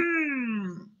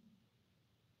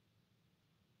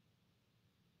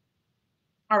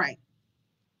 All right.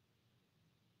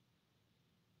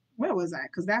 Where was I?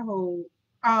 Because that whole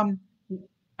I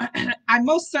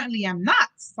most certainly am not,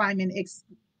 Simon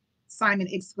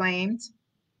exclaimed.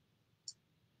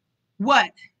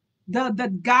 What?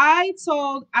 The guy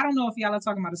told, I don't know if y'all are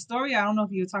talking about a story. I don't know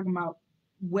if you're talking about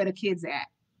where the kid's at.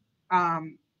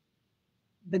 Um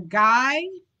the guy,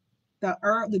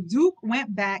 the Duke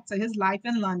went back to his life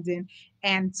in London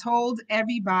and told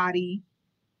everybody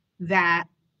that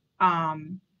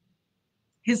um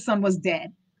his son was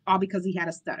dead, all because he had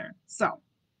a stutter. So,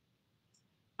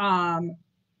 um,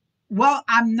 well,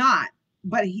 I'm not,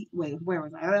 but where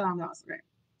was I? I'm lost. Okay.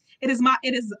 It is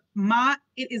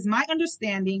my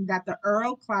understanding that the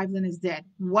Earl Cliveland is dead.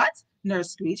 What?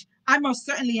 Nurse screeched. I most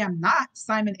certainly am not,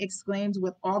 Simon exclaimed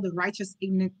with all the righteous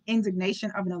indignation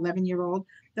of an 11-year-old.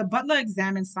 The butler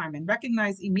examined Simon,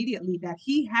 recognized immediately that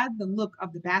he had the look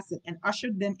of the Bassett, and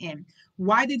ushered them in.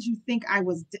 Why did you think I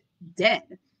was dead?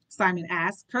 Simon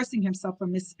asked, cursing himself for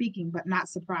misspeaking, but not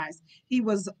surprised. He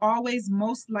was always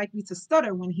most likely to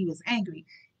stutter when he was angry.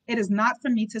 It is not for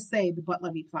me to say, the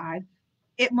butler replied.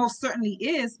 It most certainly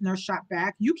is, Nurse shot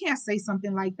back. You can't say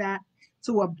something like that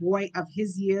to a boy of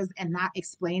his years and not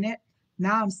explain it.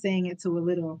 Now I'm saying it to a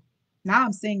little, now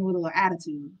I'm saying a little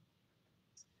attitude.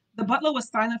 The butler was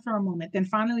silent for a moment, then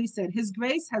finally said, His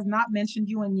Grace has not mentioned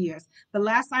you in years. The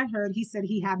last I heard, he said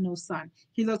he had no son.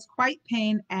 He looked quite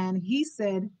pained, and he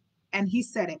said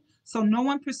it. So no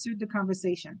one pursued the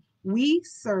conversation. We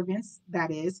servants,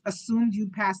 that is, assumed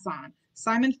you'd pass on.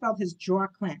 Simon felt his jaw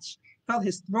clench, felt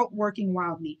his throat working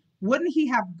wildly. Wouldn't he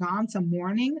have gone to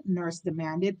mourning? Nurse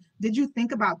demanded. Did you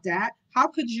think about that? How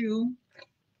could you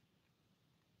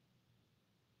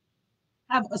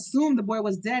have assumed the boy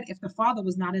was dead if the father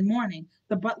was not in mourning?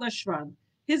 The butler shrugged.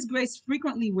 His grace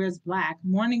frequently wears black.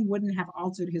 Mourning wouldn't have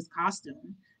altered his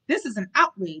costume. This is an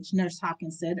outrage, Nurse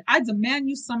Hopkins said. I demand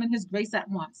you summon his grace at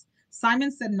once.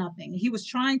 Simon said nothing. He was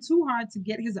trying too hard to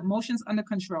get his emotions under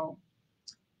control.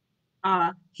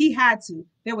 He had to.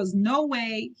 There was no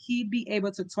way he'd be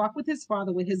able to talk with his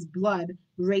father with his blood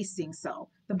racing so.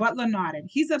 The butler nodded.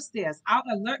 He's upstairs. I'll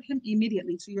alert him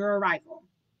immediately to your arrival.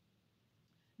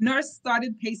 Nurse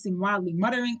started pacing wildly,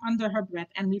 muttering under her breath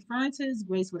and referring to his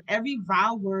grace with every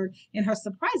vile word in her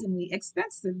surprisingly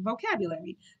extensive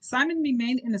vocabulary. Simon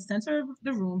remained in the center of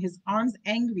the room, his arms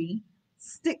angry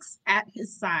sticks at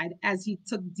his side as he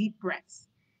took deep breaths.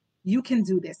 You can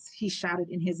do this, he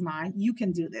shouted in his mind. You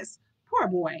can do this. Poor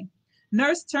boy.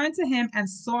 Nurse turned to him and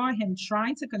saw him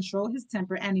trying to control his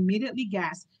temper and immediately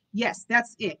gasped. Yes,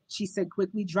 that's it, she said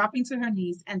quickly, dropping to her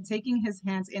knees and taking his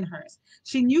hands in hers.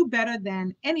 She knew better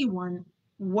than anyone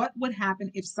what would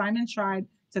happen if Simon tried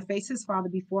to face his father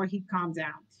before he calmed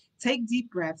down. Take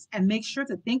deep breaths and make sure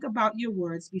to think about your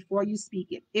words before you speak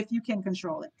it, if you can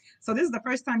control it. So this is the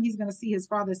first time he's going to see his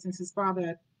father since his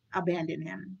father abandoned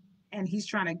him, and he's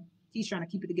trying to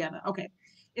keep it together. Okay,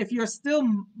 if you're still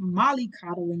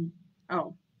mollycoddling,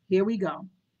 oh, here we go.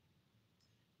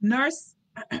 Nurse,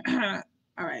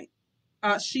 all right.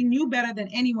 She knew better than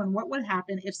anyone what would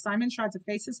happen if Simon tried to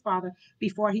face his father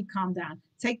before he calmed down.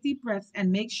 Take deep breaths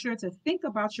and make sure to think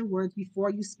about your words before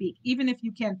you speak, even if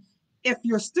you can. If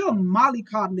you're still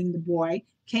mollycoddling the boy,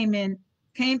 came in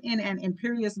an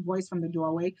imperious voice from the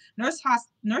doorway. Nurse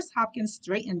Hopkins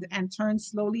straightened and turned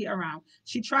slowly around.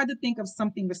 She tried to think of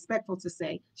something respectful to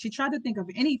say. She tried to think of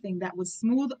anything that would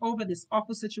smooth over this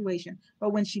awful situation.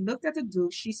 But when she looked at the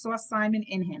Duke, she saw Simon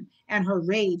in him, and her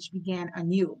rage began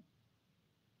anew.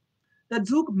 The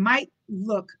Duke might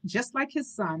look just like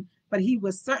his son, but he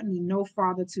was certainly no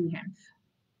father to him.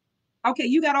 Okay,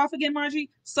 you got off again,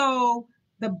 Margie? So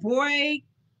the boy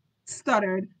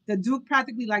stuttered. The Duke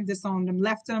practically like disowned him,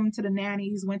 left him to the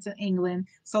nannies, went to England.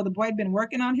 So the boy had been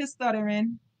working on his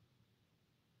stuttering.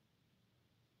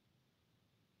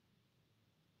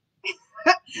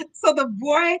 So the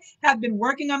boy had been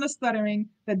working on the stuttering.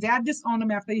 The dad disowned him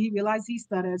after he realized he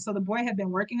stuttered. So the boy had been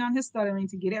working on his stuttering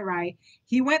to get it right.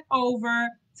 He went over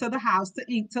to the house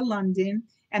to London,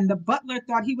 and the butler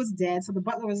thought he was dead. So the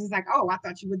butler was just like, "Oh, I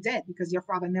thought you were dead because your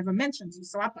father never mentioned you.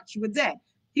 So I thought you were dead."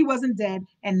 He wasn't dead,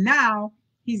 and now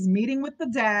he's meeting with the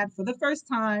dad for the first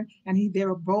time, and they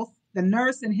were both the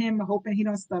nurse and him hoping he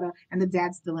don't stutter, and the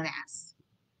dad's still an ass.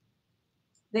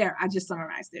 There, I just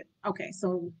summarized it. Okay,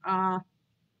 so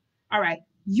all right.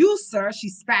 You, sir, she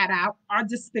spat out, are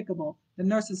despicable. The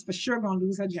nurse is for sure going to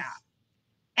lose her job.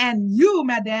 And you,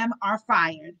 madame, are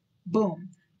fired. Boom.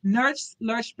 Nurse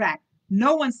lurched back.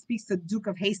 No one speaks to Duke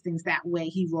of Hastings that way,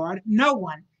 he roared. No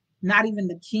one. Not even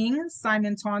the king,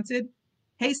 Simon taunted.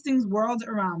 Hastings whirled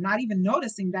around, not even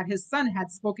noticing that his son had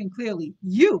spoken clearly.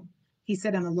 You, he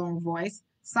said in a low voice.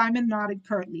 Simon nodded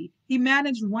curtly. He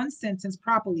managed one sentence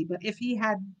properly, but if he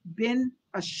had been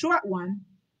a short one,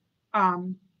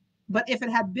 um, but if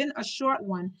it had been a short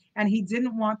one and he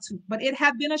didn't want to, but it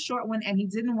had been a short one and he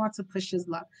didn't want to push his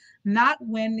luck. Not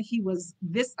when he was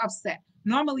this upset.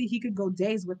 Normally he could go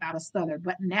days without a stutter,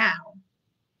 but now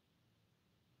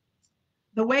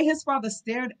the way his father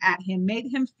stared at him made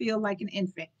him feel like an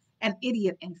infant, an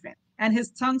idiot infant, and his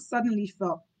tongue suddenly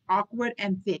felt awkward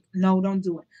and thick. No, don't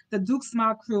do it. The Duke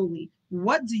smiled cruelly.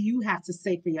 What do you have to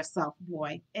say for yourself,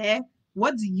 boy? Eh?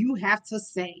 What do you have to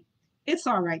say? It's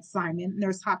all right, Simon,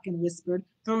 Nurse Hopkins whispered,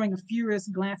 throwing a furious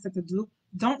glance at the Duke.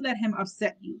 Don't let him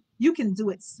upset you. You can do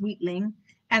it, sweetling.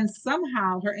 And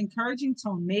somehow her encouraging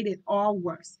tone made it all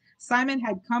worse. Simon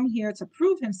had come here to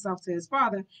prove himself to his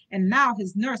father, and now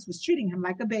his nurse was treating him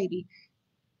like a baby.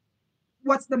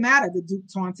 What's the matter? The Duke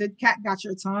taunted. Cat got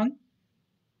your tongue?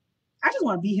 I just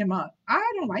want to beat him up.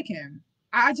 I don't like him.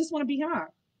 I just want to beat him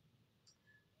up.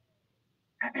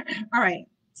 All right.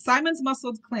 Simon's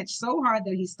muscles clenched so hard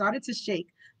that he started to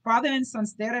shake. Father and son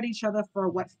stared at each other for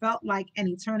what felt like an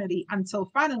eternity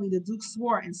until finally the Duke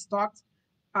swore and stalked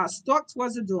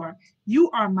towards the door.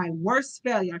 You are my worst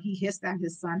failure, he hissed at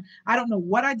his son. I don't know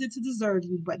what I did to deserve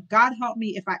you, but God help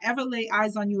me if I ever lay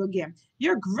eyes on you again.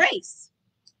 Your grace,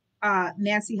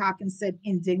 Nancy Hopkins said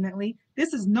indignantly.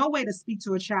 This is no way to speak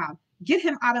to a child. Get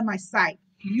him out of my sight.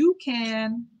 You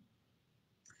can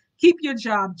keep your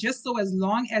job just so as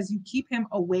long as you keep him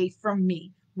away from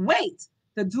me. Wait,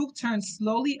 The Duke turned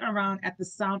slowly around at the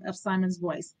sound of Simon's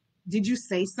voice. Did you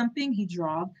say something? He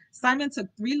drawled. Simon took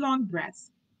three long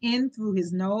breaths in through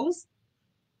his nose.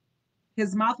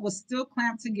 His mouth was still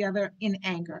clamped together in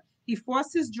anger. He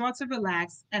forced his jaw to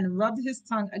relax and rubbed his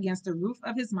tongue against the roof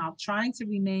of his mouth, trying to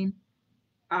remain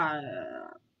uh,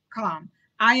 calm.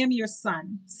 I am your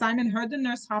son. Simon heard the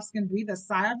nurse Hofskin breathe a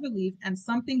sigh of relief, and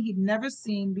something he'd never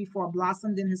seen before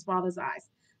blossomed in his father's eyes.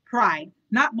 Pride.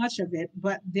 Not much of it,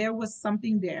 but there was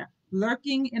something there,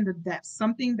 lurking in the depths,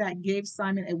 something that gave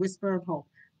Simon a whisper of hope.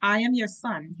 I am your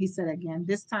son, he said again,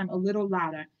 this time a little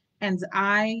louder, and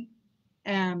I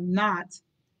am not.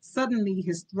 Suddenly,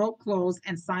 his throat closed,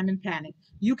 and Simon panicked.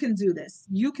 You can do this.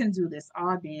 You can do this.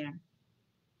 Oh, damn.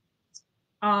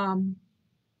 Um,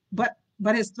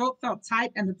 but his throat felt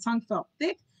tight and the tongue felt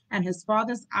thick, and his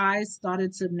father's eyes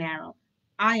started to narrow.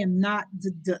 I am not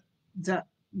d.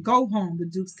 Go home, the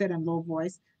Duke said in a low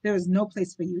voice. There is no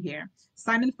place for you here.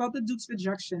 Simon felt the Duke's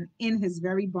rejection in his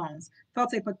very bones,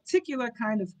 felt a particular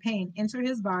kind of pain enter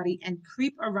his body and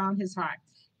creep around his heart,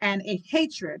 and a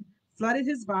hatred flooded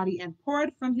his body and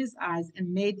poured from his eyes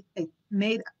and made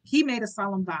a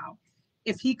solemn vow.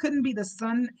 If he couldn't be the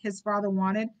son his father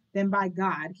wanted, then by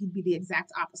God, he'd be the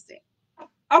exact opposite.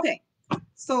 Okay,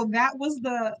 so that was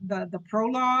the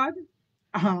prologue.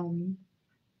 Um,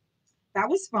 that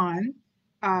was fun.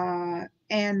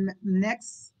 And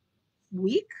next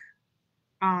week,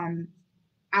 um,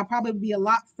 I'll probably be a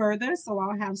lot further, so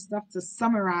I'll have stuff to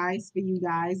summarize for you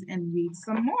guys and read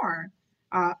some more.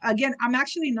 Again, I'm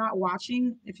actually not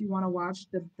watching. If you want to watch,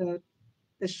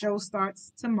 the show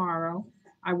starts tomorrow.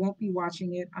 I won't be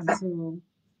watching it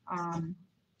um,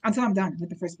 until I'm done with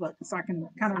the first book, so I can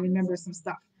kind of remember some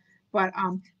stuff. But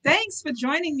thanks for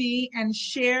joining me and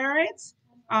share it.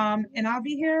 And I'll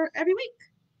be here every week.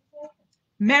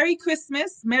 Merry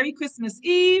Christmas, Merry Christmas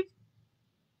Eve.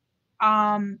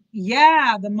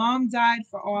 Yeah, the mom died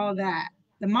for all that.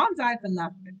 The mom died for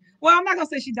nothing. Well, I'm not gonna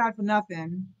say she died for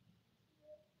nothing.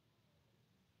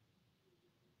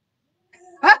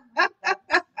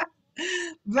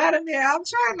 Vladimir, I'm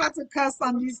trying not to cuss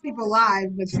on these people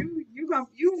live, but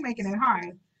you making it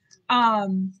hard.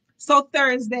 So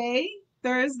Thursday,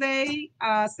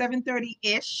 7:30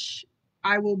 ish,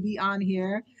 I will be on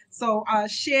here. So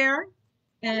share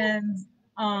and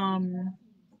um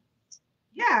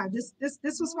yeah, this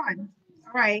was fun.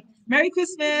 All right. Merry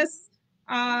Christmas.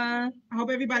 I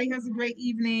hope everybody has a great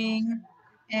evening.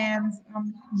 And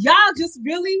y'all just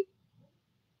really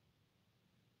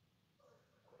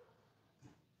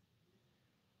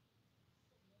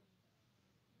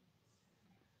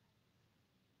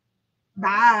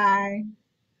bye.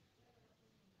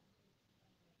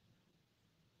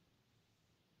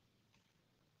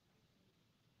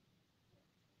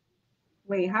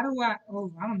 Wait, how do I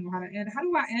I don't know how to end. How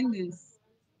do I end this?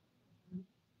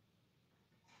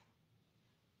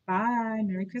 Bye.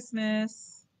 Merry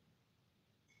Christmas.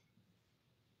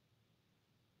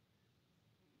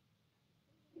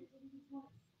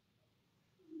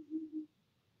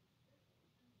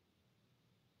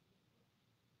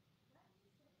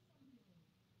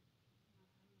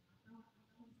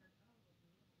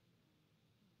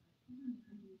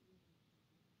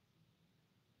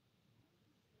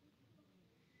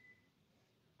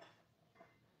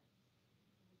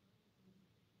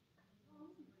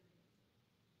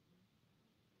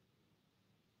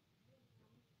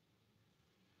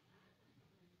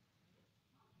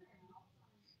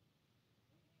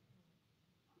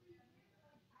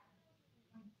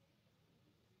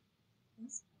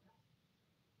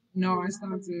 No, I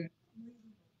stopped it.